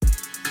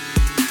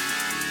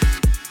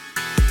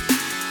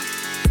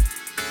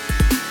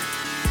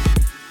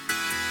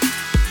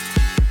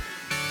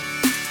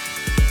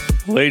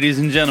Ladies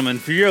and gentlemen,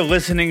 for your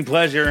listening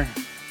pleasure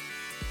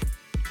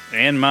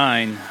and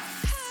mine,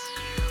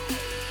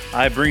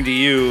 I bring to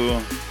you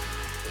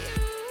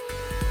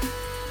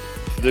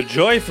the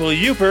Joyful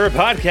Youper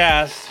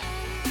podcast.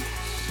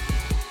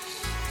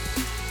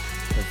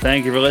 So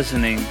thank you for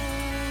listening.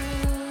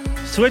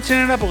 Switching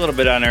it up a little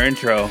bit on our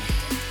intro.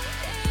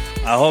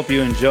 I hope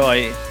you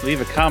enjoy.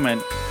 Leave a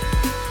comment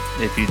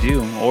if you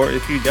do, or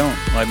if you don't,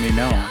 let me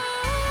know.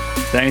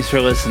 Thanks for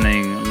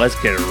listening. Let's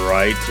get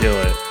right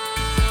to it.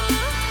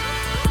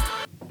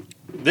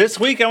 This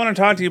week, I want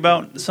to talk to you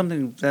about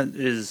something that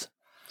is,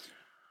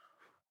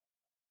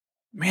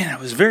 it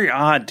was very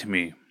odd to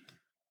me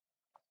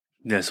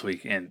this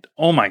week. And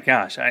oh my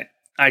gosh, I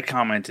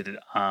commented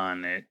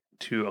on it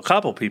to a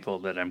couple people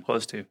that I'm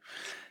close to.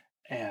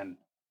 And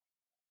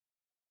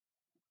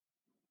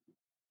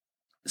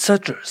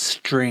such a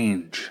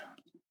strange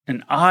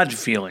and odd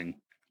feeling.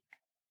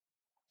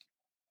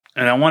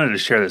 And I wanted to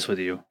share this with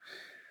you.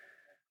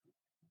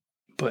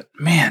 But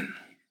man,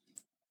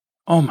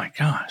 oh my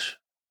gosh.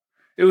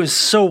 It was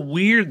so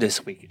weird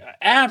this week.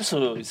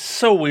 Absolutely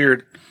so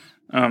weird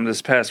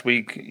this past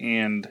week.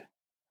 And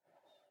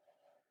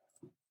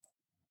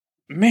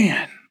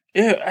man,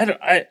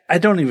 I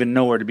don't even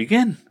know where to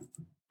begin.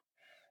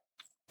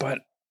 But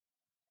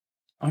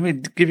let me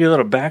give you a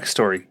little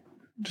backstory.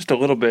 Just a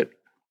little bit.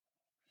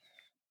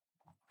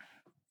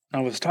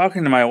 I was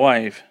talking to my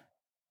wife.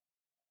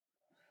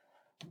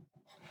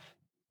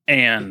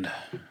 And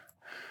I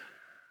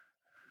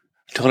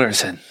told her, I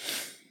said,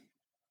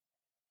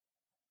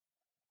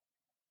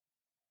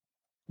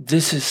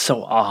 this is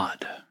so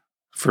odd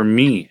for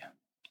me.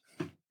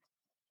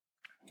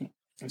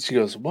 And she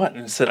goes, what?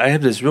 And I said, I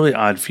have this really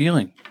odd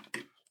feeling.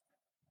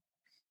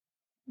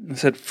 I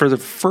said, for the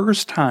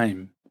first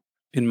time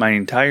in my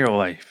entire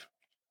life,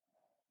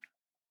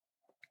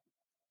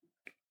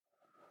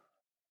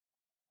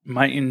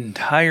 my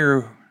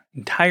entire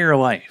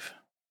life,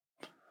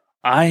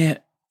 I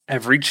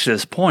have reached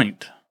this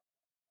point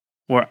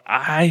where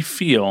I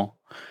feel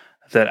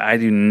that I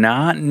do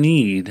not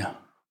need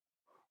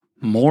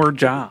more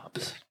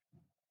jobs.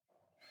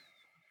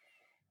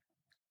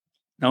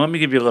 Now, let me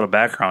give you a little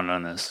background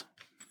on this.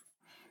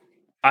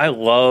 I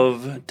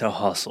love to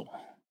hustle.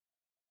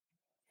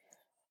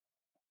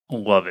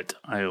 Love it.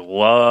 I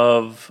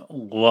love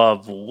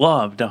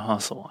to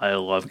hustle. I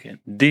love getting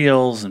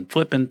deals and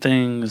flipping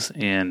things,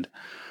 and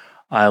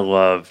I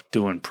love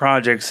doing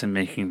projects and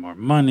making more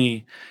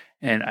money,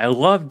 and I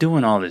love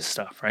doing all this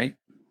stuff, right?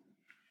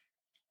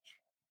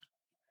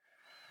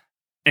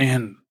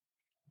 And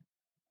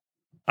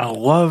I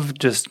love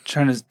just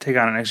trying to take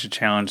on an extra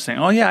challenge, saying,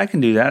 oh yeah, I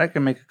can do that. I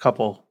can make a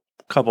couple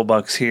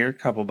bucks here, a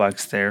couple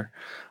bucks there.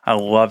 I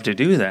love to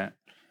do that.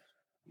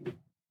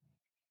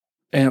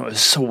 And it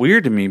was so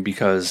weird to me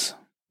because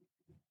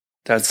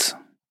that's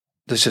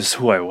just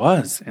who I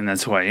was, and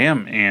that's who I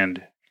am.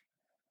 And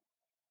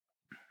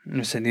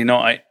I said,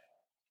 I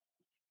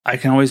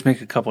can always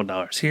make a couple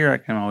dollars here. I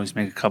can always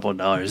make a couple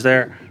dollars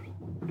there.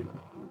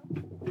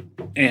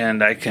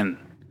 And I can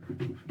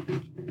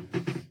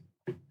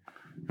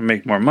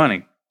make more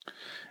money.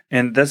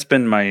 And that's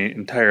been my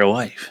entire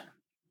life.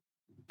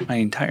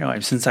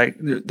 Since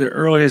the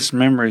earliest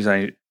memories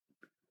that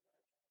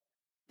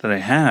I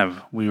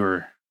have, we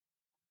were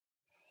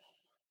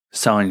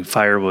selling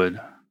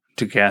firewood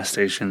to gas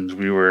stations.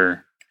 I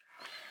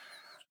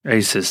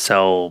used to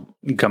sell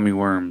gummy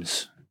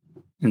worms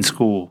in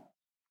school.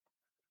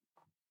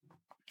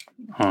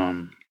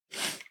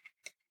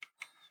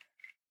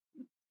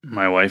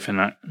 My wife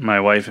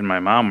and my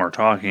mom were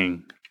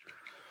talking,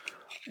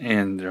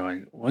 and they're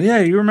like, well, yeah,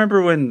 you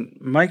remember when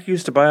Mike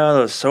used to buy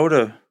all the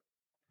soda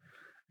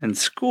in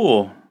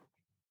school?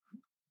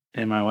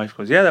 And my wife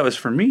goes, yeah, that was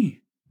for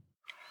me.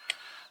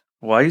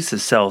 Well, I used to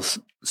sell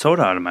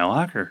soda out of my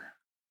locker.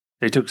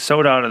 They took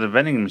soda out of the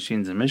vending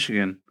machines in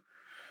Michigan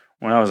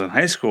when I was in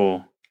high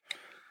school.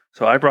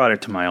 So I brought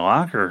it to my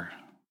locker,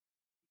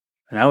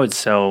 and I would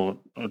sell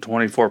a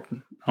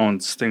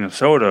 24-ounce thing of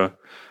soda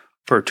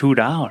for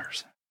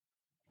 $2.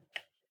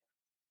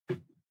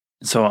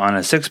 So on a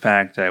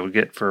 6-pack that I would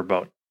get for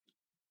about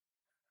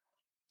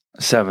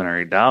 $7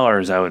 or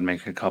 $8, I would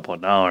make a couple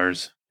of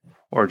dollars,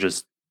 or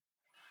just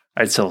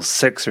I'd sell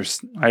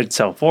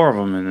 4 of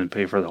them and then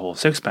pay for the whole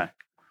 6-pack.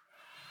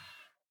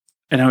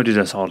 And I would do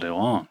this all day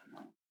long.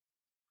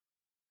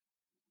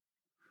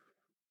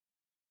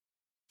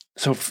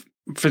 So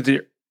for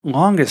the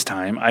longest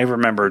time, I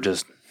remember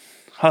just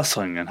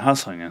hustling and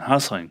hustling and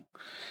hustling.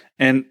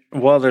 And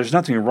while there's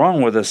nothing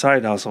wrong with a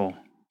side hustle,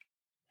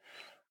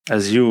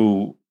 as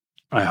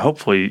I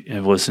hopefully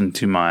have listened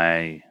to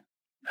my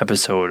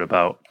episode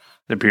about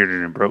the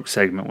Bearded and Broke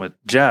segment with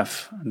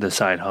Jeff, the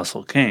Side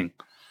Hustle King.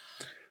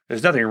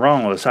 There's nothing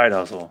wrong with a side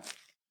hustle.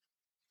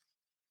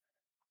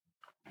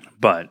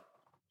 But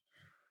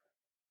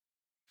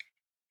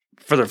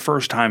for the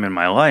first time in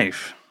my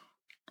life,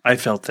 I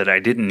felt that I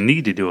didn't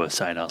need to do a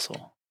side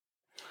hustle.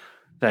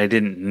 That I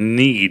didn't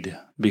need,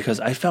 because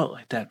I felt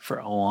like that for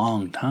a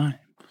long time.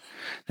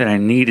 that I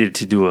needed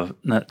to do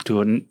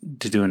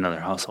another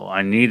hustle.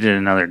 I needed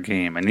another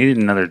game. I needed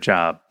another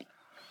job.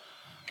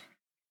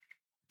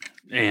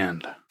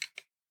 And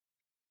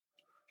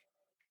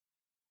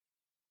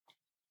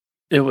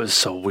it was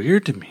so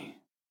weird to me.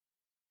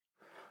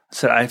 I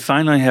said, I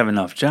finally have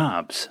enough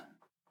jobs.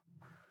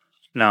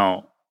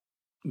 Now,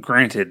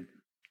 granted,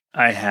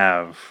 I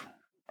have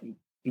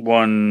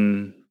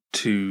 1,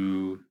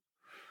 2,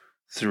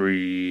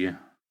 3,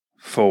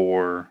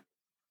 4,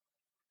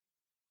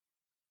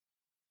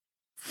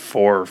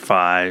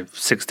 5,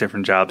 6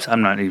 different jobs.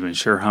 I'm not even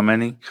sure how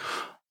many.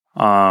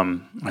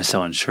 I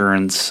sell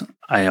insurance.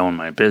 I own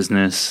my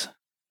business,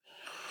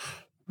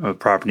 a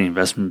property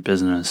investment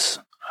business.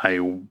 I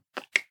work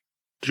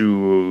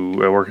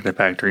at a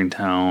factory in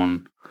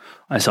town.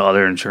 I sell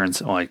other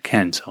insurance. I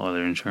can sell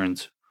other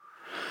insurance.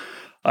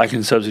 I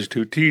can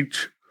substitute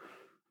teach.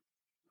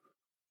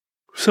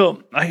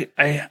 So I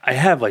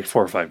have like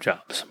 4 or 5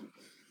 jobs,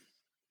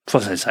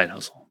 plus I side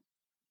hustle.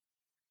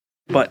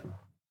 But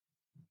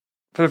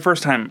for the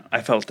first time,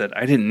 I felt that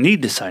I didn't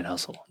need to side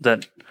hustle,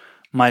 that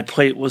my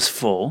plate was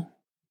full,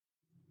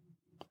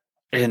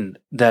 and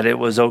that it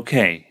was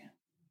okay.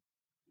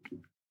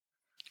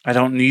 I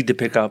don't need to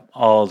pick up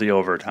all the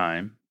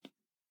overtime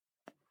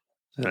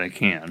that I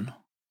can.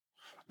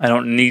 I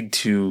don't need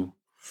to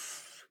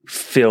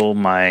fill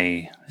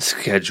my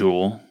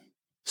schedule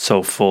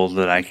so full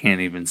that I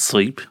can't even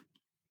sleep.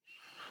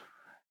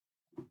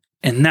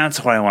 And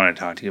that's what I want to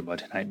talk to you about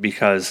tonight,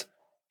 because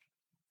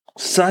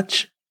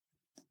such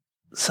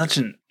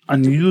an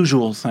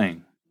unusual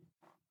thing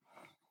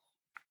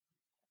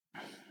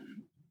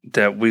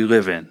that we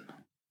live in.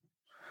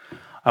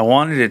 I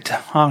wanted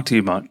to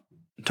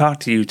talk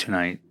to you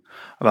tonight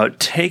about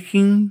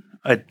taking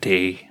a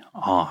day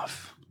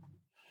off,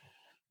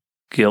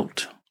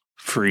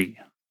 guilt-free.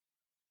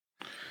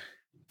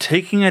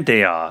 Taking a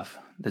day off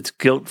that's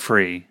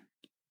guilt-free,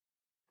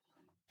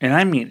 and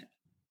I mean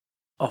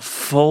a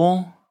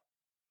full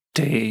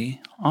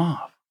day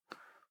off.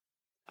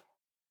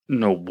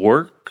 No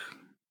work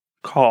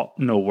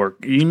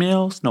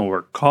emails, no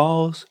work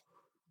calls,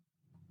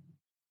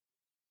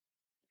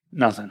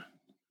 nothing.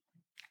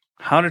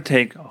 How to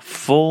take a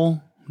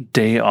full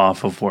day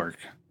off of work,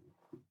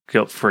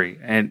 guilt-free.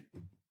 And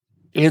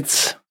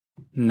it's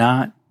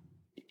not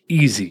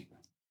easy.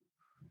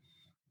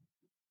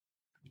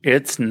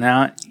 It's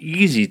not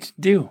easy to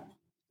do.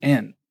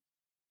 And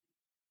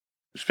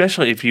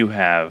especially if you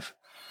have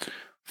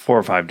 4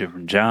 or 5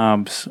 different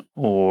jobs,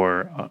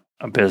 or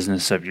a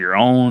business of your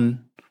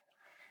own,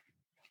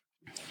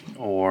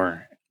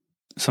 or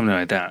something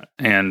like that.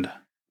 And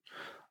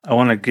I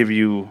want to give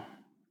you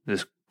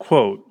this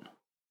quote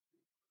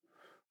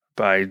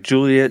by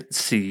Juliet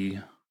C.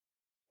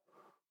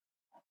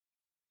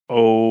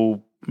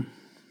 Obodo.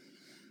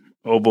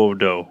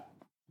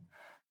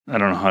 I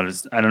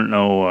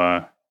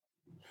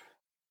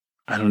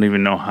don't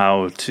even know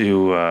how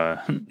to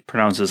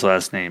pronounce his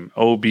last name.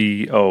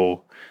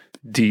 Obodo.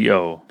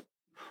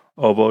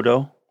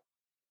 Obodo.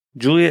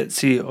 Juliet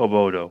C.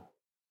 Obodo.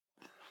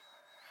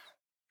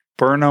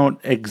 Burnout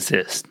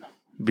exists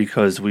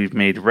because we've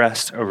made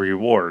rest a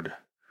reward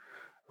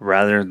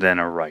rather than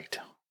a right.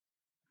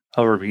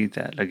 I'll repeat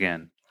that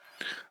again.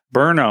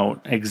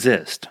 Burnout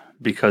exists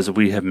because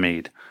we have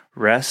made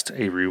rest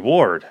a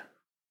reward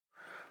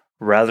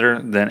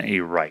rather than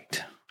a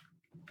right.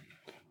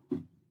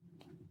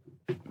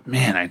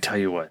 Man, I tell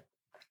you what.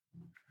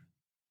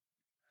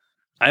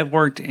 I've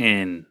worked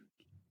in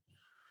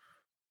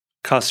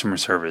customer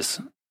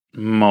service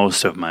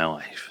most of my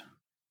life.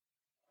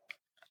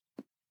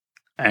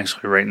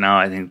 Actually, right now,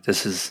 I think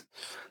this is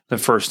the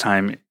first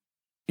time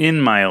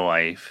in my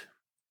life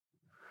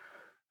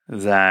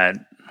that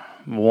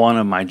one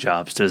of my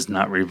jobs does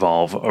not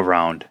revolve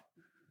around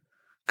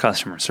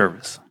customer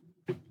service.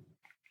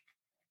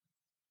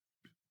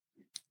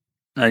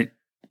 I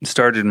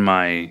started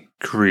my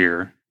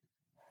career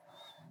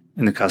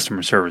in the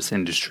customer service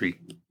industry.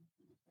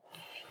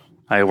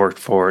 I worked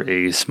for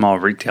a small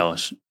retail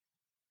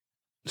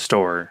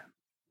store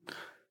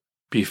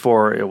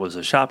before it was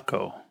a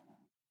Shopko,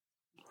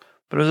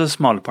 but it was a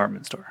small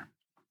department store.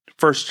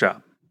 First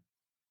job.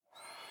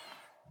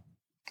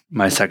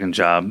 My second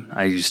job,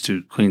 I used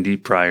to clean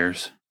deep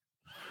fryers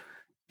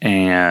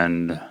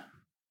and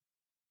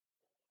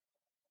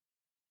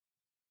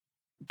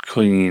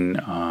clean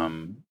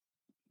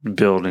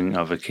building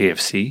of a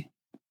KFC.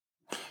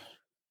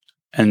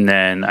 And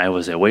then I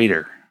was a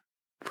waiter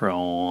for a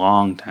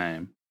long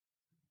time,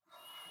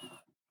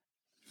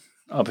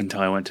 up until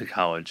I went to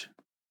college.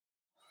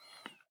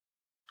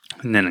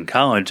 And then in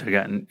college, I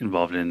got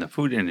involved in the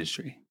food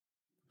industry.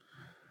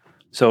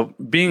 So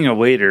being a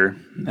waiter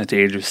at the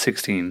age of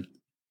 16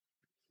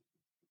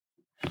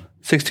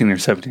 or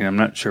 17, I'm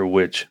not sure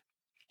which,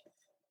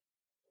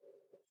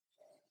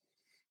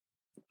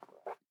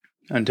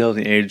 until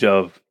the age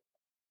of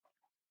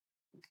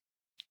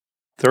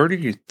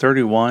 30 or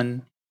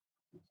 31,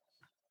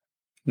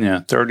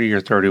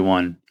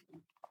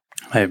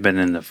 I've been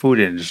in the food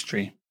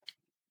industry.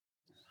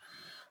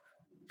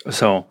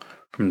 So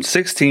from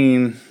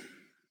 16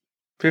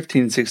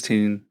 15,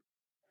 16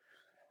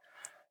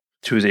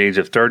 to the age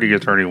of 30 or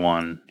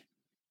 31,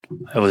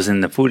 I was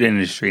in the food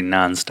industry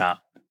nonstop.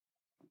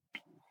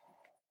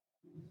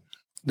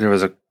 There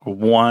was I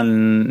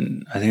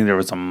think there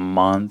was a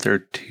month or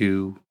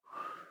two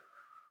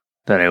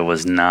that I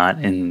was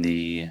not in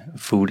the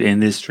food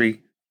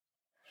industry.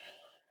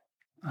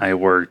 I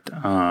worked,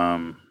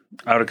 out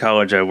of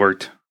college, I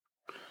worked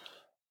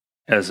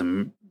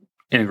in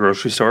a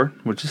grocery store,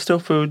 which is still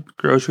food.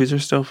 Groceries are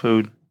still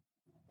food.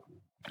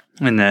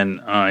 And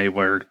then I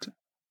worked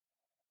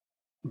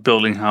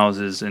building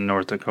houses in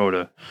North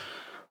Dakota,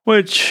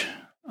 which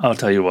I'll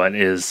tell you what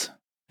is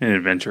an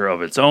adventure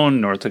of its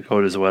own. North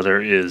Dakota's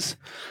weather is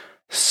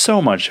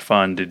so much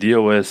fun to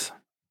deal with.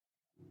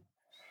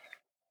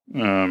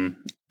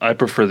 I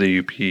prefer the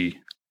UP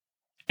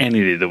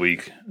any day of the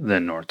week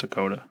than North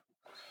Dakota.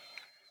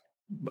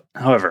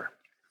 However,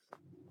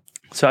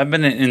 so I've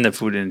been in the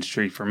food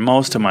industry for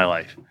most of my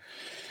life.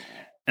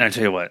 And I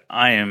tell you what,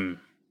 I am,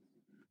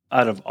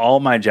 out of all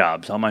my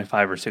jobs, all my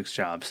 5 or 6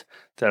 jobs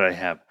that I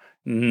have,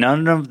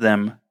 none of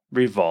them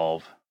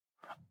revolve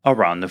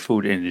around the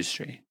food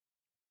industry.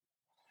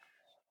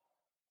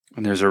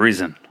 And there's a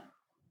reason.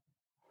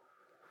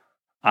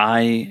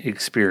 I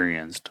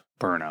experienced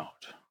burnout.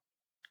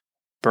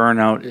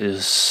 Burnout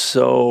is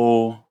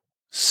so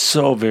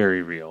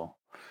very real.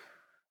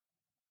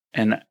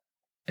 And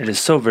it is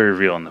so very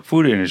real in the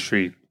food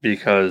industry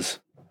because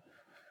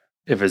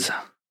if it's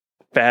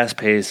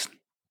fast-paced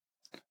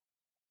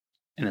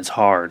and it's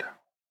hard,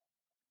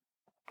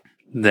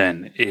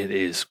 then it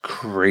is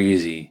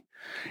crazy.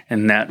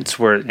 And that's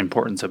where the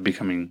importance of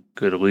becoming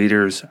good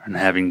leaders and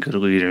having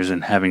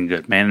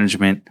good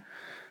management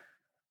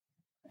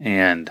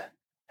and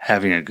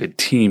having a good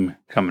team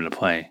come into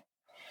play.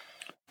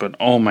 But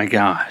oh my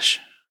gosh,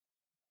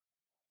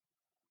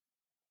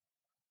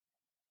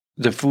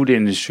 the food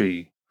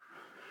industry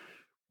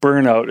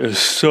burnout is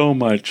so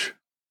much.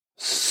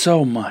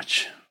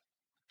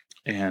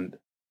 And,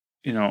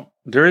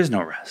 there is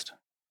no rest.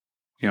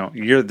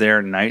 You're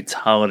there nights,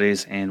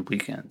 holidays, and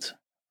weekends.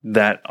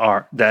 That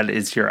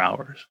is your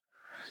hours.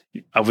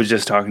 I was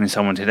just talking to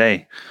someone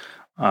today.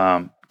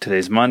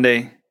 Today's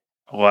Monday.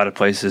 A lot of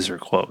places are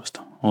closed.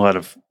 A lot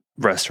of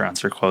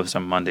restaurants are closed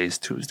on Mondays,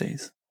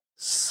 Tuesdays.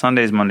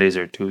 Sundays, Mondays,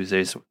 or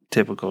Tuesdays,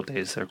 typical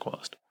days, they're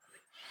closed.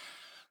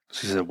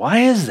 She said, why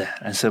is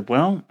that? I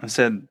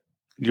said,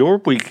 your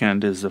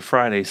weekend is the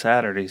Friday,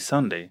 Saturday,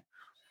 Sunday.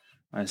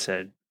 I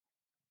said,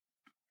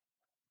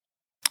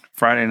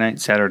 Friday night,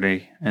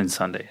 Saturday, and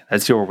Sunday.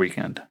 That's your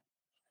weekend.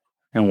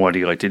 And what do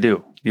you like to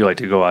do? You like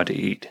to go out to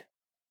eat.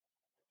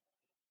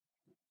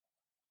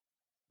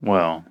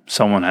 Well,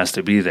 someone has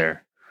to be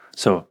there.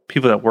 So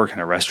people that work in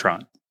a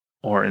restaurant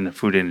or in the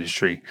food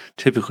industry,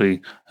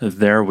 typically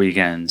their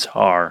weekends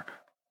are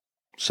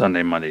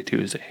Sunday, Monday,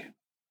 Tuesday.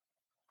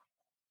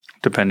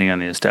 Depending on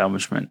the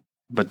establishment,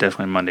 but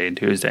definitely Monday and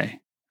Tuesday.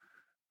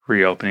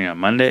 Reopening on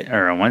Monday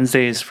or on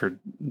Wednesdays for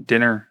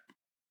dinner,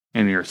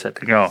 and you're set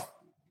to go.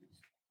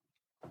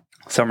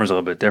 Summer's a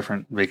little bit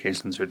different.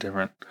 Vacations are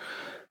different.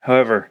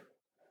 However,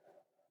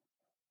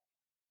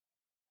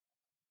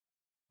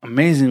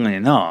 amazingly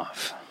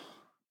enough,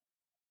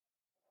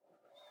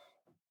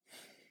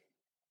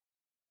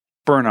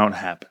 burnout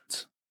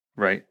happens,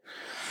 right?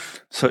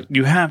 So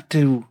you have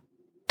to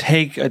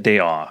take a day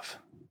off,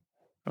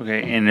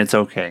 okay? And it's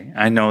okay.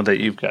 I know that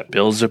you've got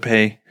bills to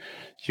pay.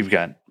 You've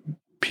got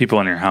people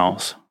in your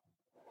house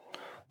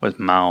with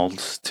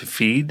mouths to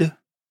feed.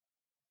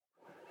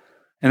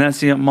 And that's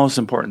the most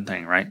important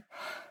thing, right?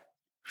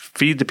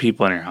 Feed the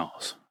people in your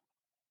house.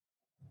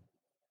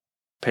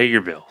 Pay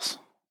your bills.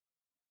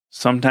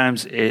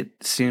 Sometimes it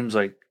seems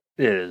like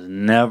it is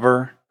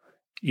never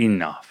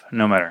enough.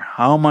 No matter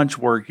how much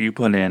work you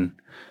put in,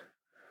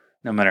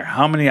 no matter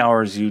how many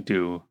hours you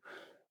do,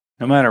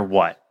 no matter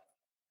what,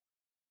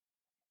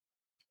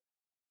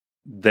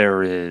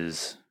 there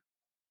is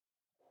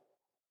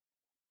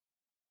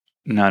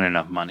not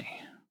enough money,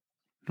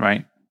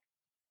 right?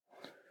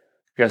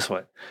 Guess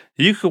what?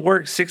 You could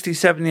work 60,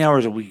 70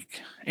 hours a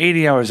week,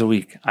 80 hours a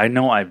week. I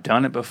know I've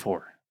done it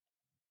before.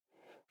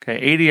 Okay,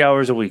 80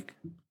 hours a week.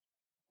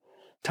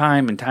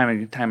 Time and time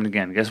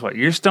again. Guess what?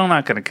 You're still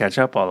not going to catch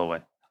up all the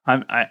way.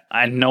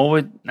 I know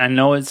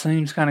it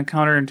seems kind of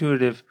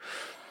counterintuitive.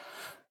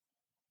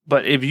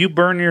 But if you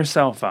burn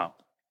yourself out,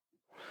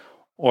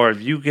 or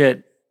if you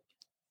get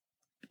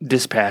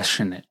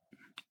dispassionate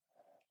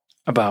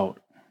about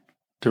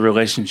the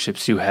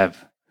relationships you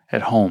have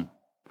at home,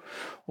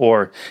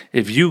 or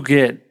if you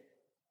get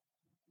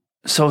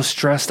so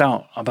stressed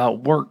out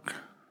about work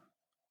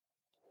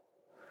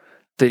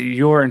that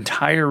your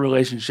entire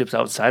relationships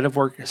outside of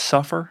work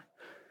suffer,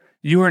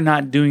 you are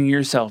not doing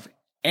yourself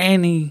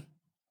any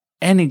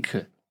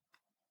good.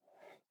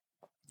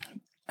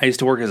 I used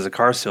to work as a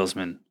car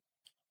salesman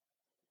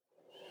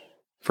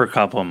for a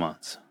couple of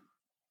months.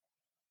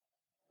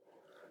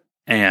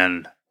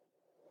 And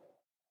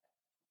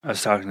I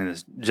was talking to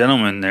this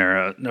gentleman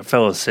there, a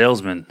fellow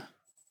salesman,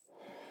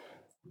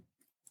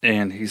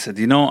 and he said,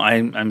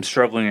 I'm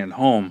struggling at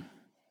home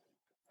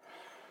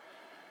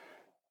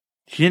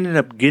He ended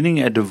up getting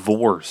a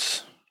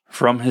divorce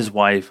from his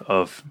wife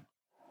of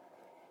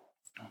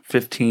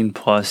 15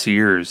 plus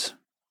years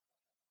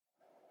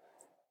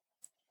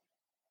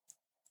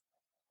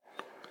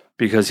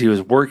because he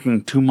was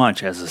working too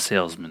much as a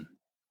salesman.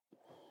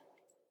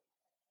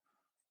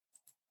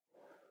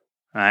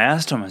 And I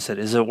asked him, I said,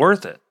 is it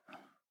worth it?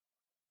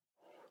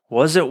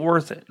 Was it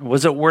worth it?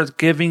 Was it worth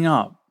giving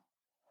up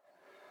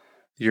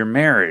your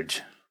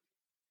marriage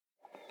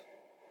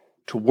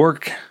to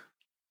work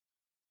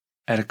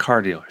at a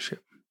car dealership?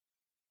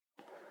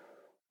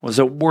 Was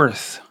it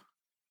worth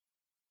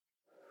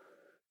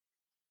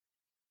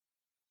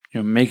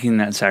making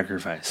that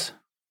sacrifice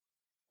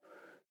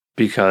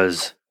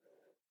because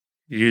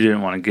you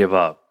didn't want to give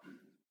up?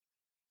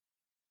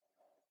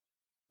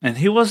 And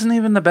he wasn't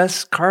even the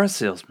best car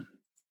salesman.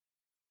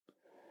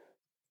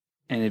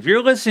 And if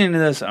you're listening to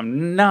this,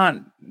 I'm not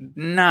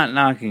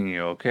knocking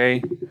you,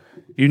 okay?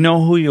 You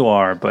know who you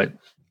are, but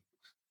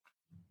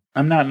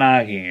I'm not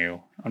knocking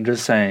you. I'm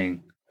just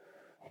saying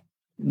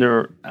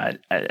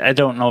I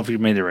don't know if you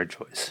made the right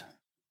choice.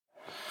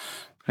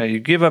 Okay,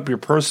 you give up your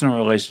personal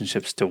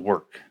relationships to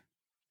work.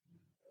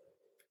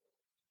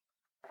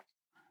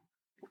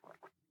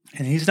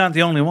 And he's not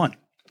the only one.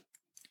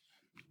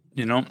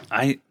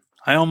 I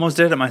almost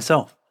did it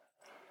myself.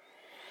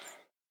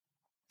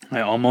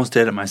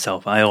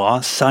 I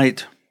lost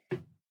sight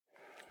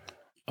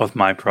of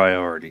my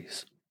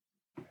priorities.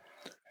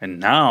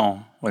 And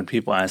now, when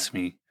people ask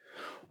me,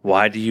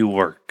 why do you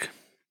work?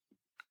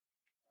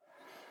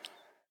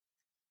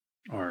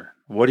 Or,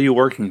 what are you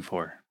working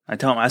for? I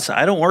tell them,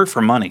 I don't work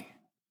for money.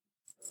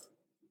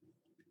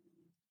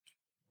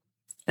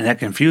 And that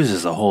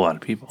confuses a whole lot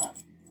of people.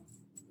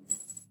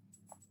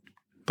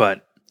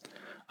 But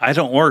I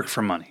don't work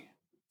for money.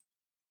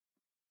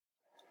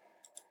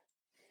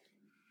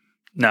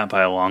 Not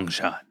by a long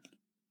shot.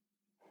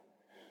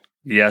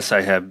 Yes,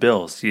 I have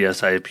bills.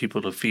 Yes, I have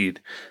people to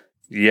feed.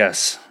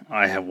 Yes,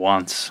 I have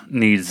wants,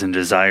 needs, and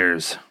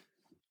desires.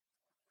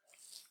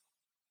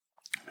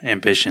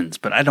 Ambitions.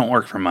 But I don't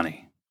work for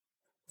money.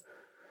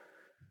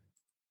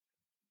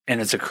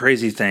 And it's a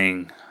crazy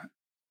thing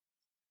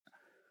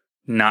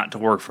not to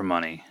work for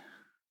money.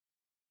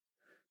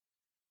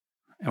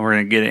 And we're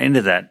going to get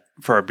into that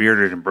for our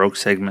bearded and broke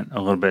segment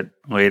a little bit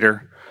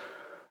later.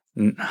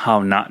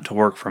 How not to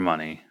work for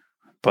money.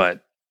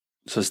 But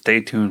so stay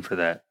tuned for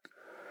that.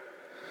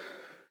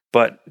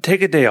 But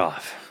take a day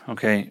off,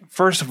 okay?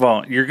 First of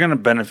all, you're going to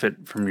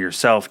benefit from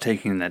yourself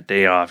taking that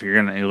day off.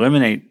 You're going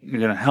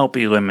to help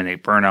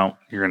eliminate burnout.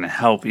 You're going to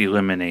help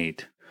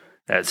eliminate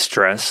that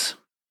stress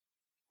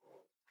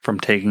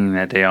from taking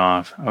that day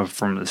off, or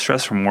from the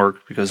stress from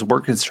work, because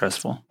work is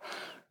stressful.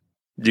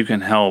 You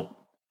can help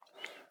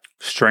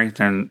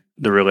strengthen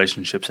the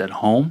relationships at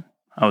home,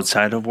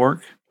 outside of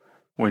work,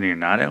 when you're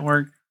not at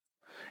work.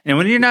 And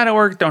when you're not at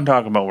work, don't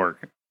talk about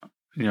work.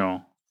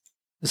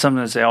 It's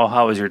something to say, oh,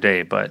 how was your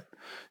day? But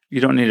you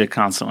don't need to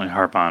constantly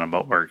harp on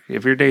about work.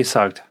 If your day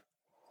sucked,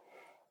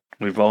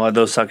 we've all had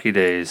those sucky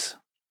days.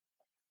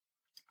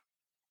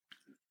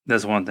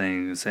 That's one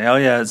thing. You can say, oh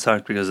yeah, it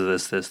sucked because of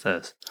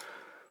this.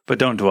 But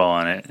don't dwell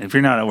on it. If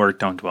you're not at work,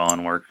 don't dwell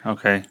on work,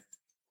 okay?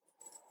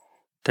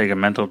 Take a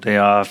mental day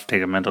off.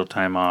 Take a mental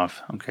time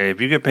off, okay?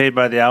 If you get paid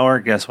by the hour,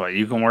 guess what?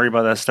 You can worry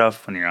about that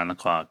stuff when you're on the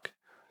clock.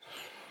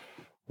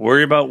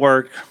 Worry about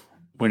work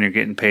when you're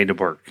getting paid to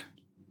work.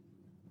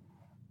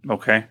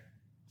 Okay?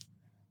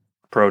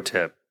 Pro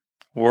tip.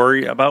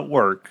 Worry about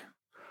work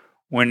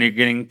when you're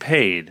getting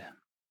paid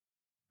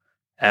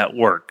at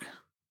work.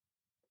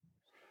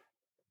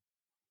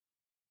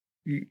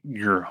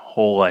 Your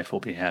whole life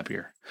will be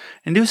happier.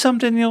 And do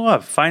something you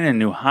love. Find a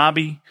new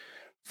hobby.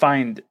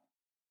 Find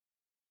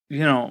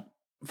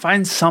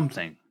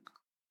something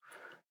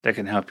that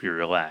can help you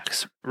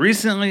relax.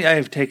 Recently, I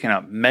have taken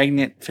up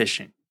magnet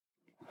fishing.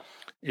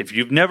 If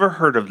you've never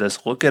heard of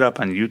this, look it up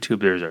on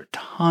YouTube. There's a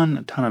ton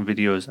of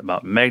videos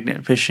about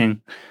magnet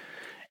fishing.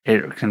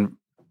 It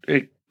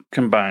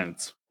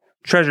combines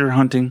treasure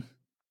hunting,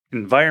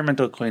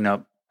 environmental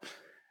cleanup,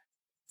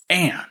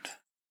 and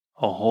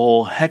a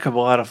whole heck of a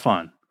lot of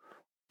fun,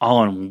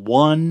 all in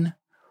one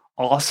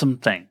awesome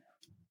thing.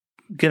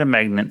 Get a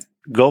magnet,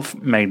 go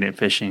magnet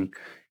fishing.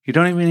 You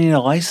don't even need a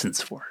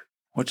license for it,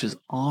 which is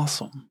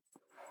awesome.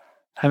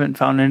 Haven't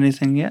found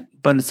anything yet,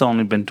 but it's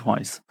only been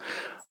twice.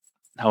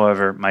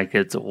 However, my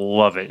kids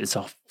love it. It's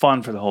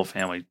fun for the whole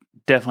family.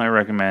 Definitely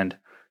recommend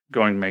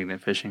going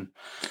magnet fishing.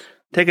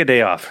 Take a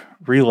day off.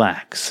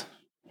 Relax.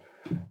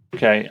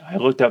 Okay, I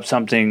looked up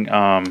something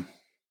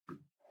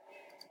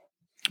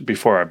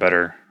for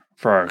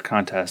our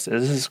contest.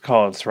 This is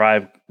called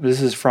Thrive.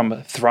 This is from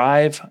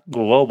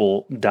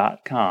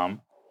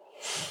thriveglobal.com.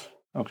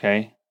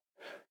 Okay.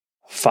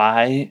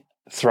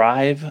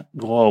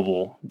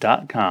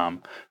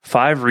 Thriveglobal.com.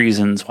 5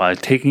 reasons why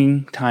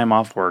taking time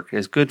off work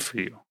is good for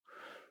you.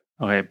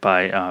 Okay,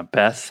 by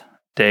Beth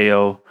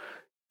Deyo,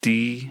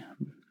 Deyo.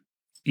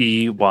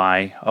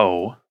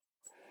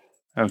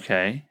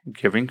 Okay,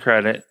 giving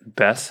credit,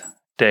 Beth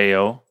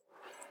Deyo.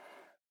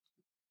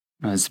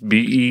 That's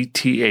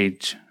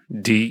BETHDEYO.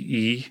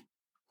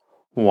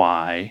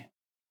 Why?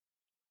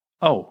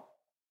 Oh,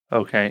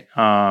 okay.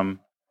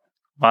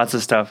 Lots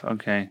of stuff.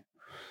 Okay.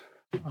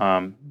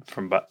 From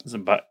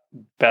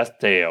Beth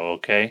Dale.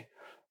 Okay.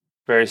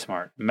 Very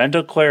smart.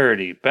 Mental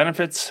clarity.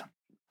 Benefits.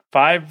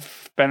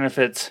 5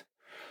 benefits.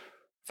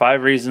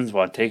 5 reasons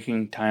why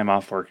taking time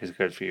off work is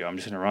good for you. I'm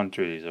just going to run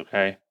through these,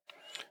 okay?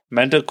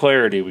 Mental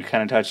clarity. We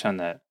kind of touched on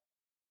that.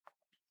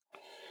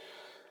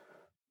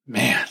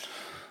 Man.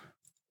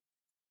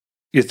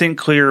 You think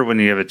clearer when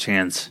you have a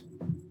chance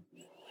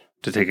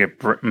to take a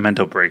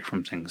mental break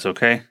from things,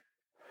 okay?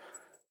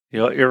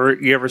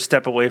 You ever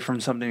step away from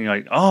something, you're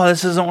like, oh,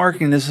 this isn't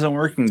working.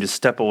 Just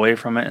step away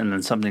from it, and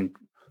then something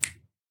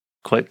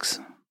clicks.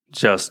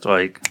 Just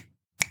like,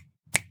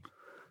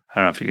 I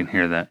don't know if you can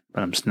hear that,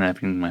 but I'm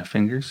snapping my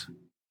fingers.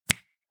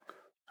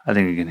 I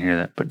think you can hear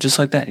that. But just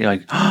like that, you're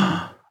like,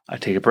 oh, I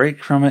take a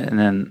break from it, and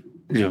then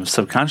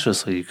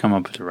subconsciously you come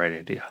up with the right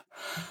idea.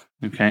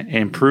 Okay.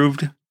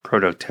 Improved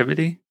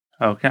productivity.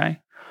 Okay.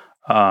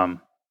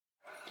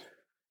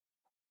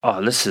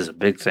 This is a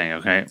big thing,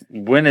 okay?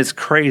 When it's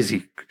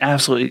crazy,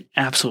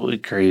 absolutely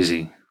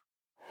crazy.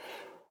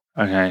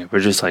 Okay, we're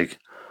just like,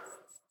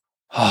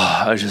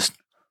 I just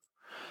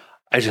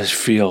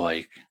feel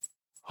like,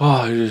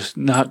 it's just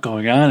not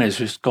going on. It's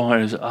just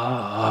going,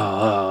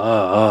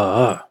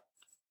 right?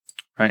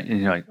 And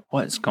you're like,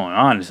 what's going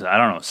on? I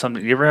don't know,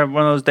 something. You ever have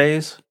one of those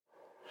days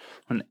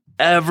when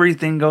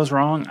everything goes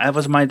wrong? That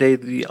was my day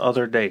the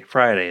other day,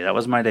 Friday. That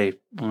was my day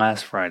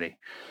last Friday.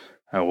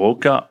 I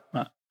woke up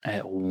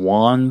at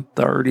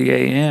 1:30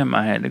 a.m.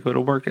 I had to go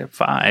to work at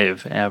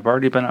 5. And I've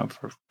already been up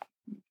for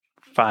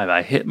 5.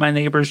 I hit my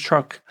neighbor's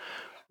truck.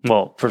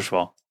 Well, first of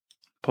all,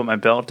 put my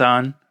belt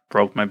on,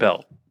 broke my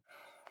belt.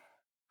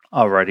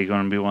 Already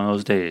going to be one of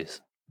those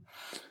days.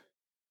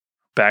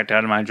 Backed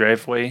out of my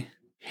driveway,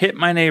 hit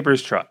my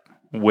neighbor's truck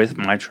with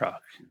my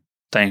truck.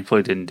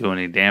 Thankfully, didn't do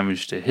any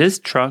damage to his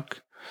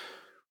truck.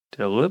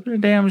 Did a little bit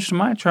of damage to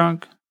my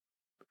trunk.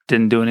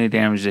 Didn't do any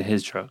damage to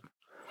his truck.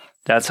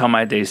 That's how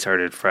my day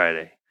started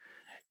Friday.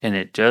 And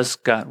it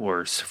just got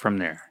worse from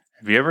there.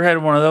 Have you ever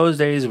had one of those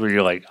days where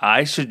you're like,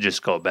 I should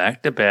just go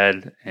back to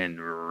bed and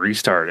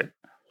restart it?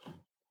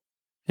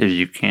 If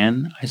you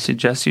can, I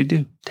suggest you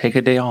do. Take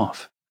a day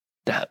off.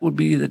 That would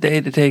be the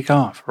day to take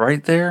off.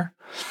 Right there.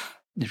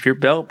 If your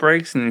belt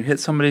breaks and you hit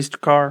somebody's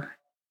car,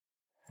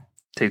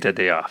 take that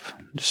day off.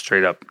 Just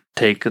straight up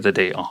take the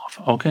day off.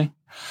 Okay?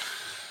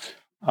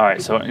 All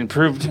right, so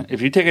improved.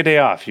 If you take a day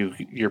off,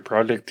 your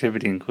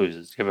productivity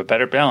increases. You have a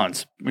better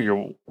balance,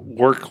 your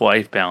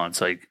work-life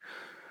balance, like,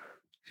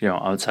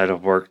 outside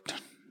of work,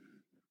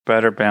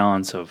 better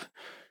balance of,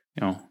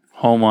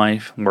 home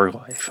life, work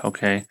life.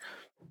 Okay,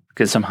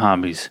 get some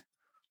hobbies,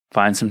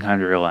 find some time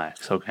to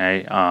relax.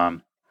 Okay,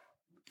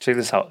 check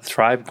this out: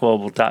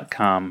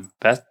 ThriveGlobal.com.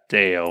 Beth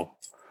Dale.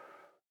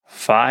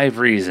 5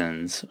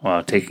 reasons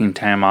why taking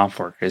time off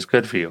work is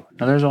good for you.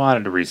 Now, there's a lot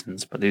of the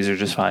reasons, but these are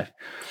just 5.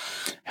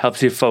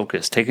 Helps you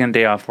focus. Taking a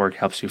day off work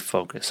helps you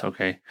focus,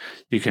 okay?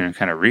 You can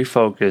kind of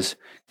refocus,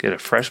 get a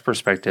fresh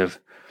perspective.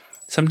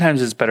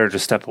 Sometimes it's better to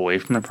step away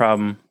from the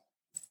problem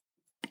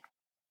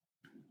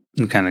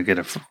and kind of get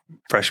a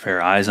fresh pair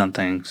of eyes on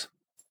things.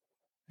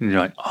 And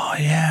you're like, oh,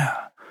 yeah,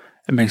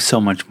 it makes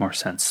so much more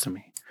sense to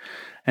me.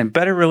 And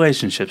better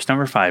relationships.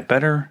 Number 5,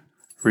 better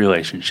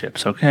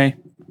relationships, okay?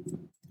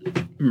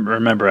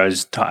 Remember, I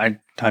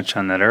touched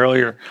on that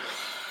earlier.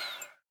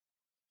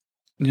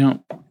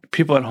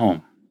 People at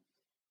home.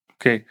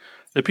 Okay,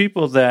 the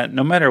people that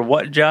no matter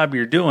what job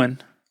you're doing,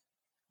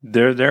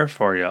 they're there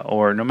for you.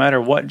 Or no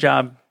matter what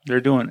job they're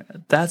doing,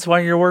 that's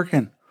why you're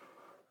working.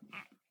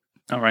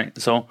 All right,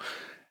 so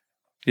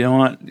you know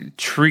what?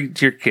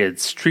 Treat your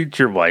kids, treat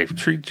your wife,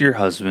 treat your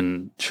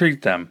husband,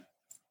 treat them.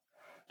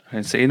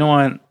 And say, you know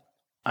what?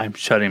 I'm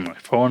shutting my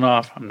phone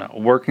off. I'm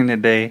not working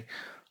today.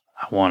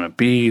 I want to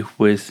be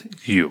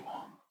with you.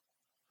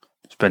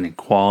 Spending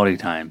quality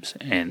time.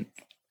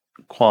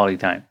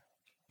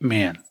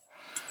 Man.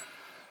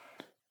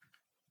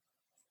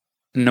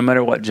 No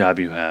matter what job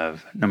you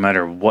have, no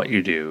matter what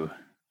you do,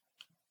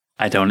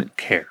 I don't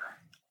care.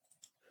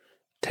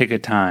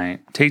 Take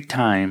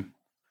time,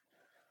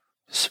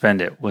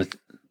 spend it with,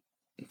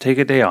 take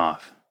a day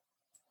off.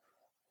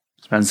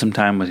 Spend some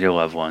time with your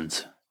loved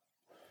ones.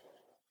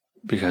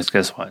 Because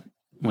guess what?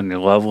 When your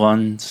loved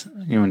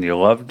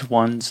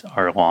ones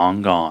are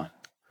long gone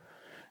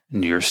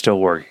and you're still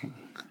working,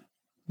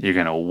 you're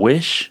going to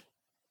wish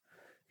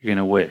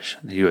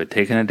that you had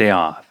taken a day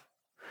off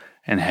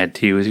and had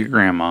tea with your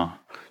grandma,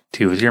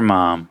 tea with your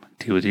mom,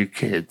 tea with your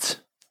kids,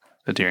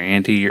 with your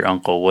auntie, your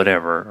uncle,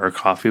 whatever, or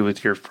coffee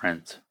with your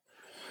friends.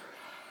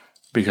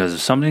 Because if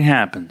something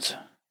happens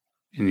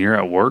and you're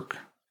at work,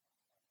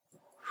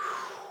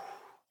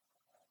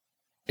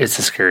 it's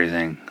a scary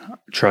thing.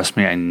 Trust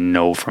me, I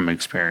know from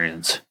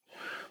experience.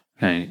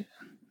 Okay?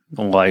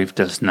 Life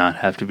does not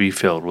have to be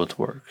filled with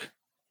work.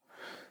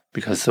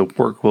 Because the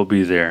work will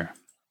be there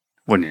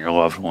when your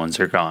loved ones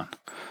are gone.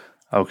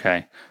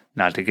 Okay?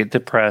 Not to get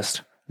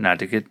depressed, not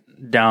to get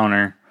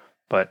downer,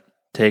 but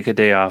take a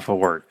day off of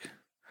work.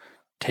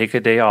 Take a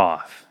day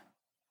off.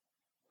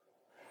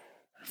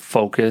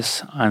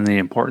 focus on the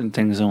important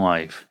things in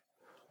life.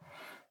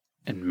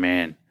 And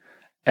man,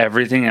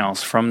 everything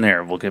else from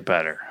there will get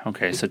better.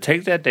 Okay, so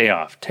take that day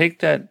off. Take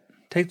the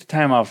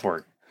time off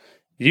work.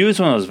 Use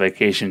one of those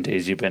vacation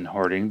days you've been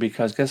hoarding,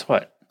 because guess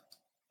what?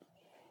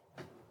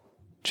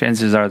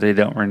 Chances are they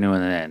don't renew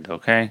in the end,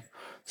 okay?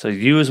 So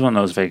use one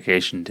of those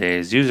vacation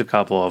days. Use a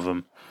couple of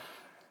them.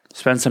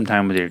 Spend some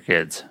time with your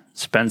kids.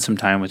 Spend some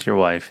time with your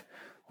wife,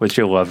 with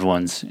your loved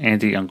ones,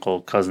 auntie,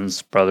 uncle,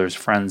 cousins, brothers,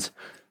 friends.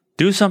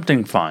 Do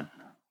something fun.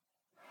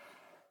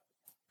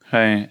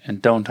 Okay?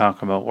 And don't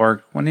talk about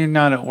work when you're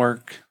not at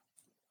work.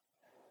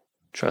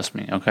 Trust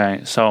me,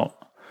 okay? So,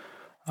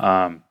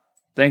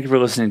 thank you for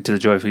listening to The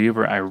Joyful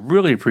Youper. I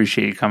really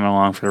appreciate you coming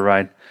along for the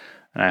ride,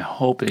 and I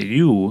hope that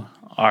you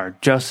are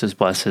just as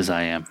blessed as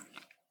I am.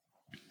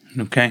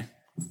 Okay?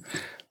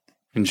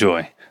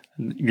 Enjoy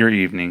your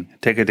evening.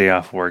 Take a day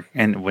off work,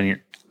 and when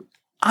you're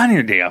on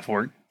your day off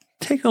work,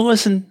 take a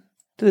listen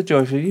to The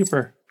Joyful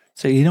Youper.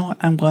 Say, you know what?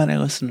 I'm glad I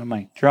listened to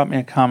Mike. Drop me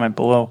a comment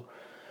below.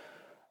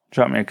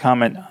 Drop me a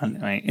comment on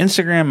my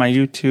Instagram, my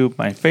YouTube,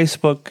 my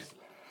Facebook.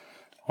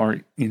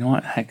 Or, you know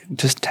what? Heck,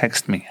 just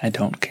text me. I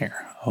don't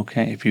care.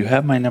 Okay? If you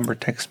have my number,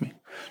 text me.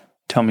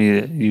 Tell me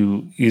that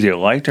you either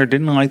liked or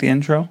didn't like the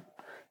intro,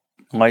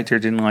 liked or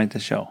didn't like the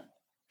show.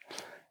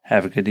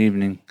 Have a good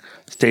evening.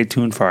 Stay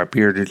tuned for our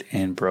Bearded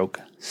and Broke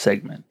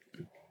segment.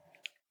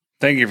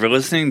 Thank you for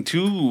listening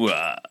to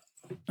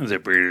the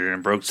Bearded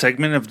and Broke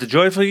segment of The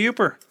Joyful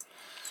Youper.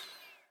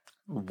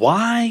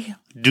 Why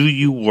do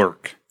you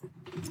work?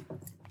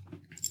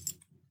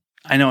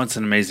 I know it's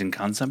an amazing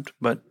concept,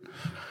 but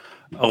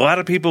a lot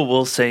of people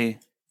will say,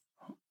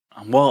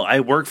 well,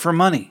 I work for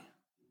money.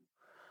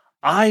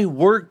 I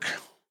work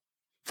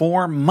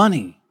for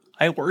money.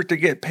 I work to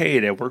get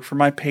paid. I work for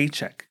my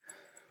paycheck.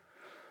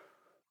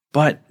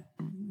 But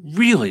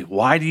really,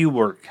 why do you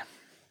work?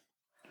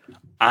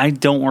 I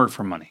don't work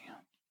for money.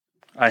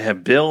 I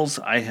have bills.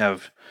 I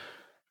have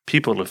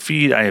people to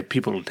feed. I have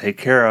people to take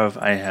care of.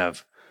 I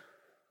have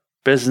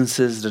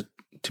businesses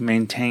to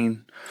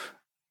maintain.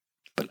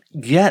 But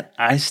yet,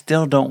 I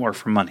still don't work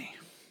for money.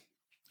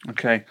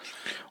 Okay?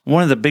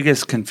 One of the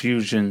biggest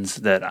confusions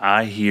that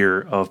I hear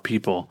of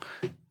people,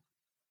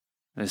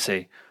 they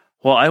say,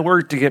 well, I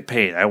work to get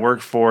paid. I work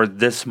for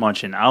this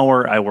much an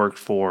hour. I work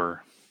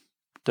for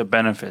the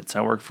benefits.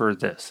 I work for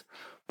this.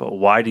 But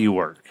why do you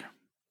work?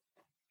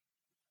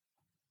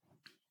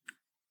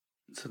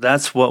 So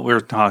that's what we're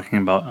talking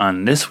about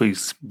on this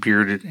week's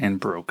Bearded and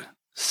Broke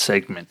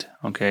segment.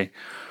 Okay?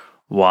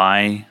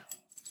 Why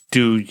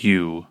do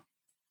you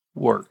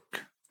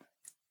work?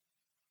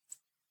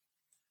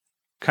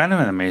 Kind of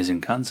an amazing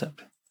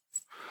concept.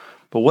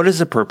 But what is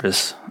the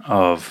purpose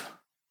of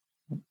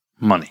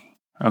money?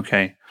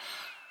 Okay?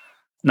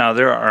 Now,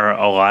 there are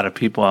a lot of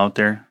people out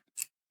there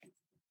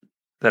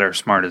that are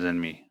smarter than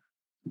me.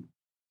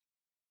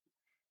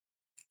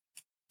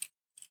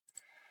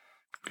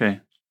 Okay?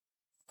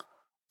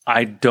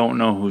 I don't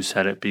know who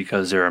said it,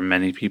 because there are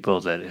many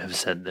people that have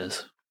said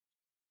this.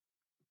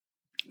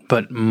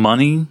 But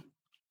money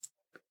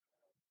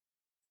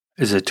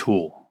is a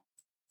tool.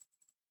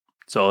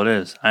 That's all it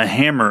is. A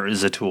hammer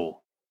is a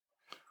tool.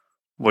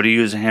 What do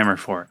you use a hammer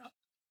for?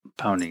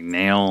 Pounding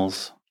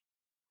nails.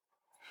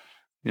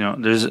 You know,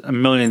 there's a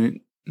million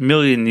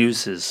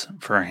uses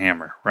for a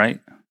hammer, right?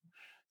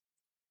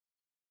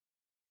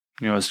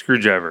 You know, a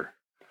screwdriver.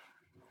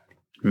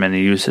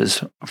 Many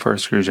uses for a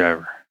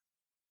screwdriver.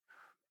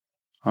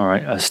 All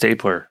right, a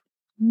stapler.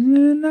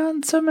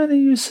 Not so many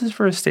uses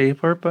for a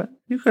stapler, but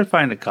you could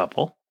find a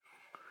couple.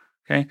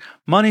 Okay,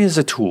 money is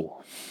a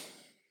tool.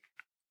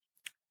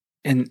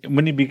 And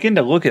when you begin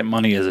to look at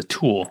money as a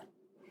tool,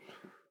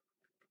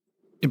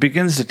 it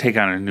begins to take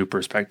on a new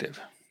perspective.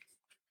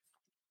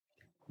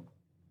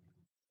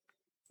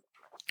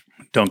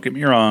 Don't get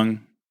me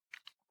wrong.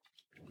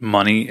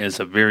 Money is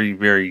a very,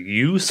 very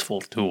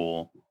useful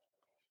tool.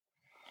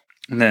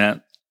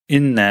 That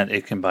in that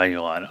it can buy you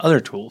a lot of other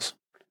tools.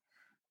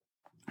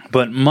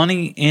 But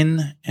money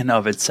in and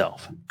of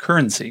itself,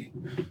 currency,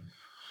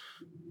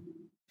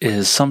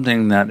 is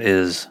something that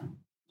has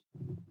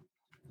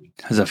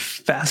a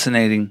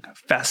fascinating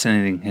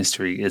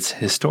history. It's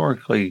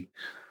historically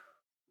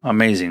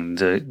amazing.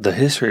 The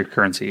history of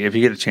currency, if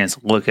you get a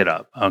chance, look it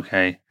up,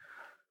 okay?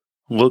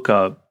 Look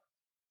up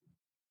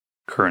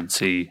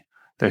currency,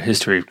 the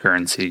history of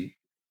currency,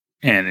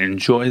 and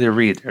enjoy the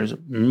read. There's a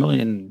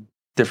million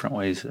different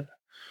ways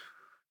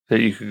that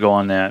you could go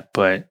on that,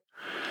 but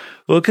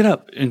look it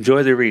up.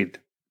 Enjoy the read.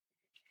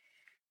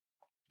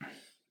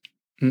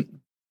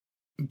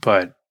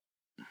 But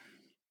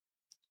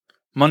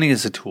money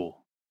is a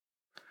tool.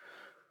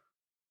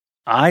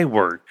 I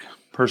work.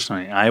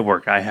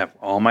 I have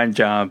all my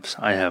jobs.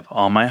 I have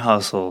all my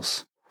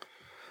hustles.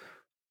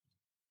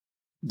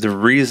 The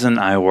reason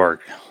I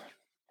work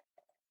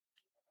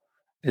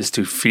is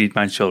to feed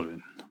my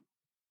children,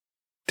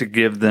 to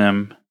give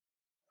them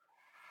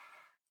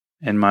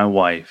and my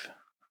wife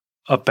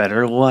a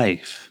better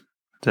life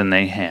than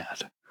they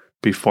had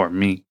before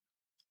me.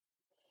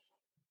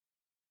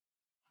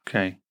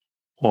 Okay?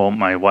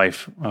 my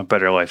wife a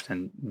better life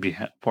than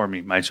before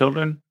me. My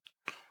children,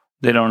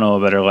 they don't know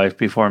a better life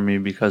before me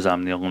because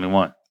I'm the only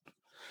one.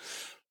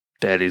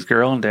 Daddy's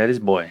girl and daddy's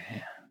boy.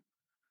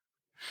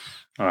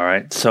 All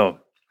right. So,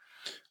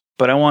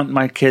 but I want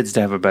my kids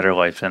to have a better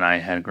life than I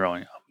had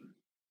growing up.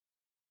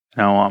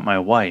 And I want my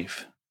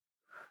wife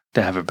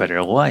to have a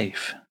better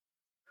life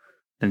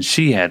than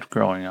she had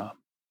growing up.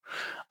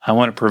 I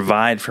want to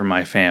provide for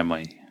my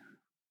family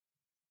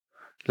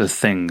the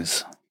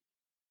things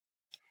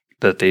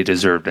that they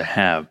deserve to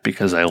have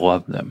because I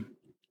love them.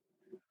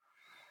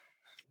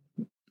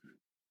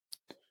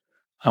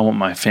 I want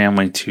my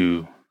family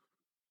to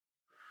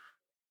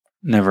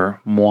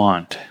never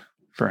want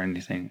for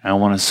anything. I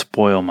want to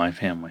spoil my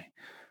family.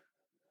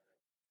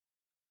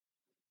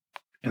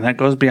 And that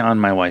goes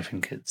beyond my wife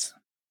and kids.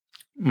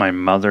 My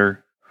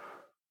mother,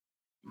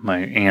 my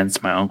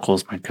aunts, my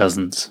uncles, my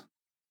cousins,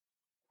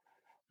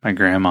 my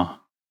grandma.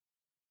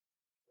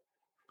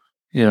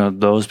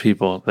 Those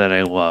people that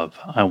I love,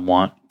 I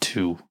want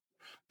to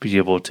be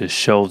able to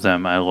show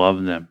them I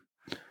love them.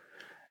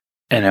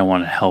 And I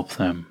want to help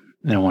them.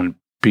 And I want to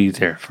be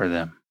there for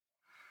them.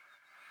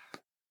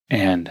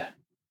 And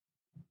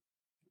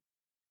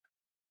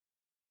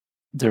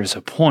there's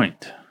a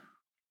point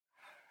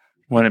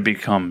when it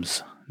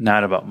becomes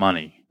not about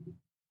money.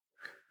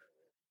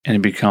 And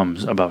it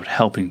becomes about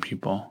helping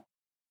people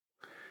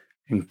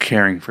and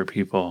caring for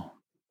people.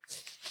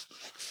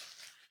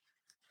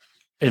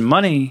 And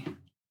money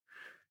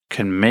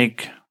can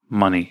make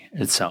money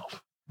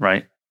itself,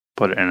 right?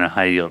 Put it in a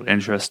high yield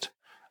interest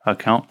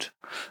account,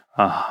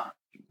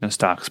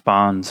 stocks,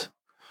 bonds,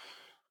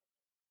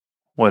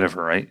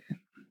 whatever, right?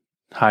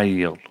 High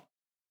yield.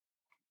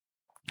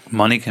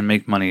 Money can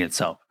make money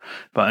itself.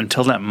 But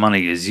until that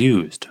money is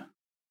used,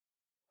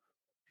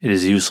 it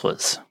is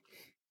useless.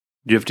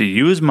 You have to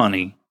use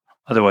money,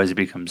 otherwise it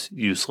becomes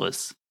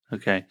useless.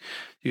 Okay?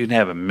 You can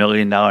have $1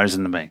 million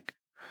in the bank,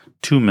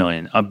 $2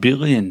 million, $1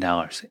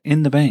 billion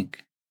in the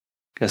bank.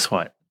 Guess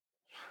what?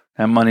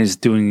 That money's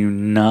doing you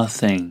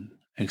nothing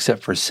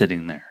except for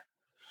sitting there.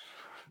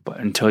 But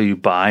until you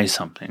buy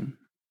something,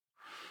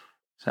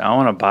 say, I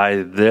want to buy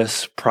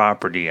this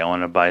property, I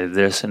want to buy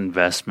this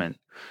investment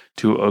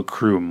to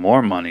accrue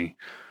more money,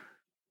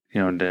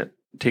 to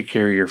take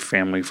care of your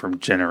family for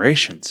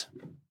generations.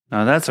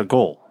 Now that's a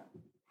goal.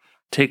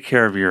 Take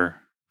care of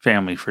your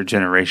family for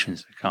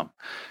generations to come.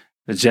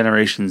 The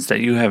generations that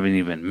you haven't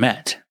even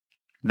met.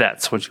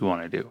 That's what you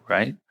want to do,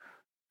 right?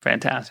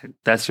 Fantastic.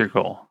 That's your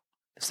goal.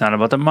 It's not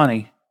about the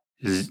money.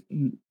 It's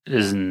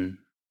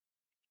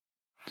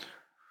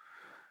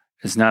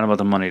not about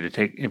the money to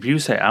take. If you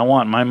say, I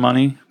want my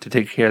money to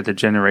take care of the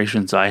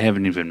generations I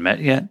haven't even met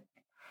yet,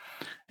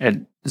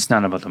 it's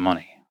not about the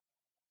money.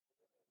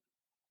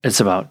 It's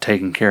about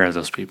taking care of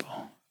those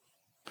people.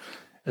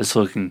 It's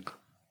looking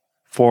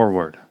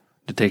forward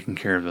to taking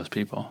care of those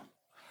people.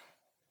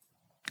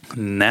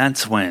 And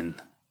that's when,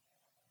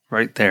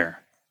 right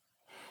there,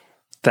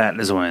 that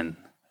is when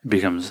it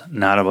becomes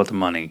not about the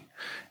money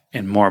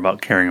and more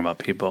about caring about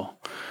people.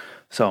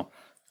 So,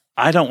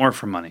 I don't work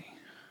for money.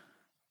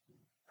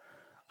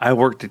 I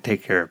work to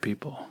take care of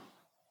people.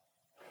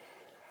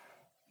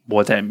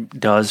 What that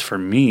does for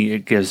me,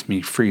 it gives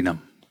me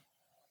freedom.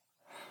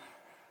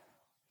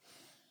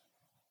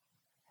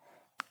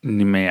 And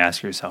you may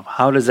ask yourself,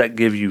 how does that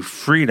give you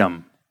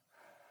freedom?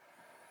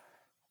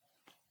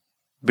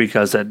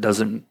 Because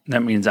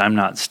that means I'm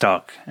not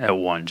stuck at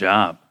one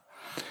job.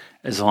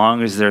 As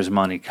long as there's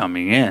money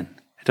coming in,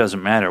 it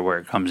doesn't matter where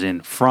it comes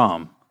in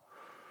from.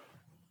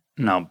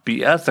 Now,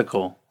 be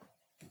ethical.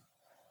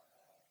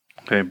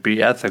 Okay,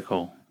 be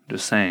ethical.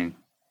 Just saying.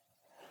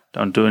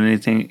 Don't do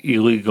anything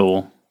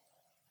illegal.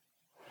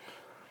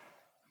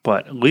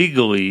 But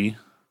legally,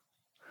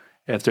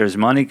 if there's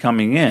money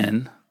coming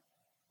in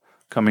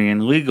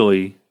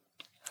legally,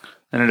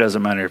 then it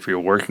doesn't matter if you're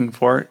working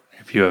for it,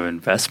 if you have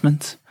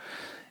investments,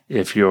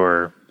 if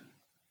you're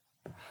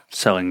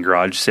selling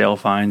garage sale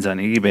finds on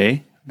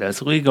eBay,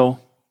 that's legal.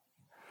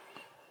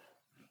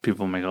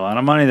 People make a lot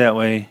of money that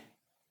way.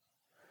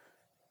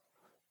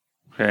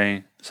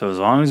 Okay, so as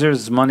long as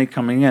there's money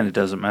coming in, it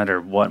doesn't matter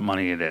what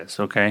money it is,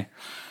 okay?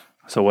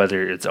 So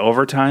whether it's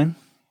overtime,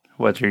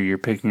 whether you're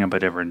picking up a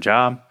different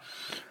job,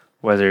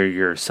 whether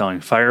you're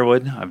selling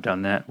firewood, I've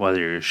done that. Whether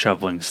you're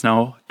shoveling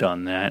snow,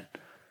 done that.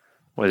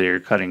 Whether you're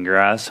cutting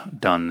grass,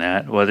 done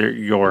that. Whether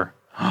you're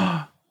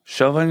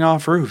shoveling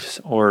off roofs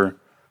or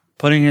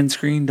putting in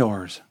screen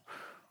doors,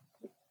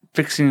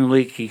 fixing a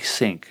leaky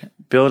sink,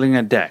 building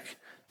a deck,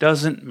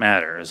 doesn't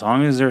matter. As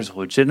long as there's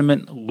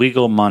legitimate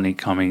legal money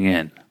coming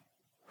in,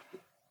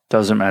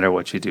 doesn't matter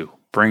what you do.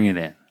 Bring it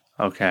in,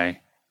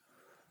 okay?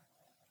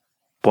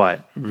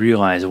 But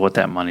realize what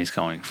that money's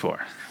going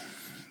for,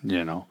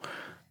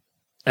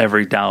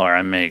 Every dollar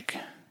I make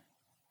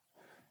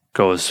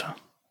goes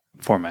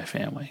for my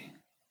family.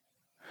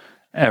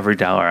 Every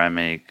dollar I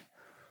make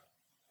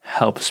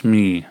helps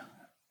me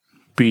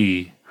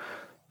be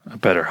a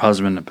better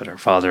husband, a better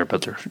father,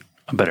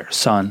 a better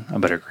son, a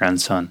better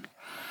grandson,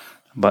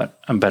 but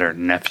a better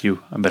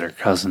nephew, a better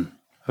cousin,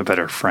 a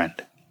better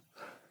friend.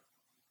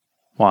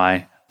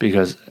 Why?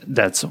 Because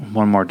that's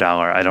one more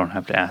dollar I don't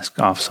have to ask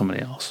off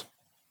somebody else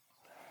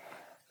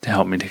to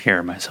help me take care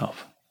of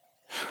myself.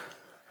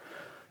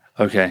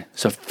 Okay,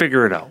 so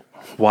figure it out.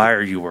 Why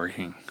are you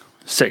working?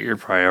 Set your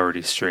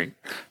priorities straight.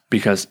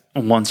 Because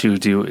once you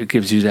do, it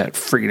gives you that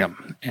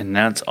freedom. And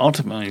that's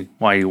ultimately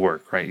why you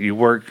work, right? You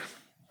work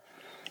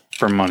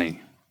for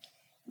money.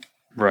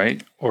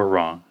 Right or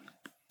wrong?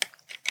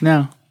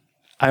 No,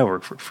 I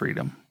work for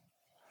freedom.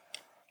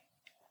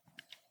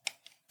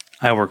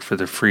 I work for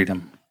the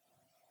freedom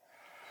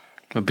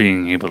of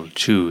being able to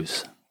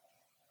choose.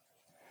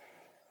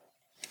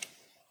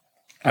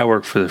 I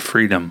work for the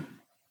freedom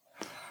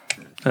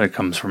that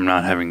comes from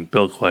not having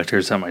bill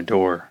collectors at my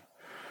door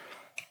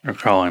or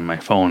calling my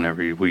phone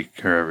every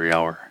week or every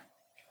hour.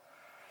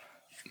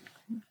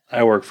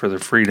 I work for the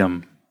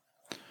freedom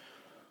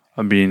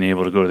of being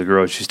able to go to the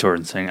grocery store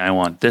and saying, I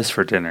want this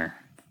for dinner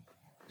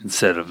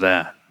instead of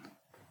that.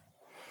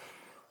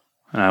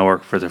 And I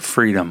work for the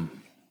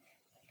freedom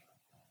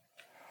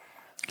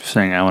of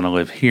saying, I want to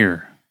live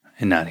here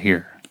and not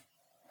here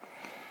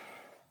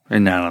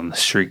and not on the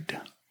street.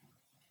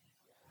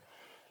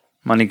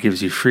 Money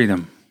gives you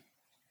freedom.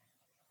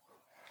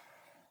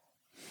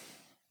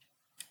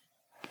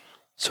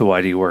 So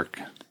why do you work?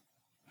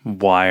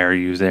 Why are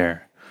you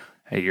there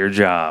at your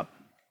job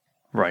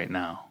right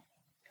now?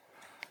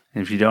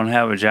 And if you don't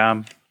have a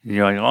job, and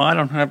you're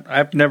like,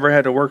 I've never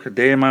had to work a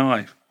day in my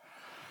life.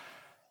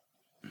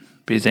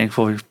 Be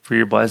thankful for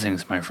your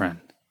blessings, my friend.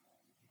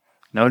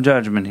 No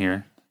judgment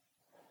here.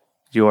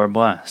 You are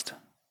blessed.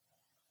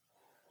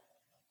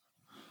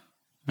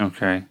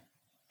 Okay.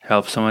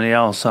 Help somebody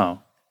else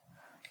out.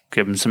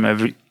 Give them some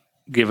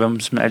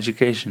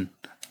education.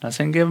 I'm not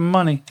saying give them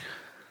money.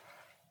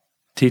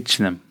 Teach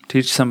them.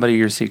 Teach somebody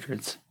your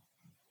secrets.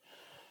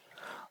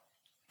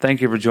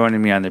 Thank you for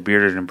joining me on the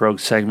Bearded and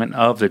Broke segment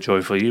of the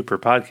Joyful Youper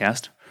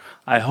podcast.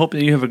 I hope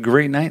that you have a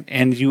great night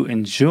and you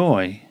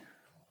enjoy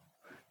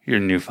your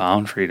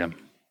newfound freedom.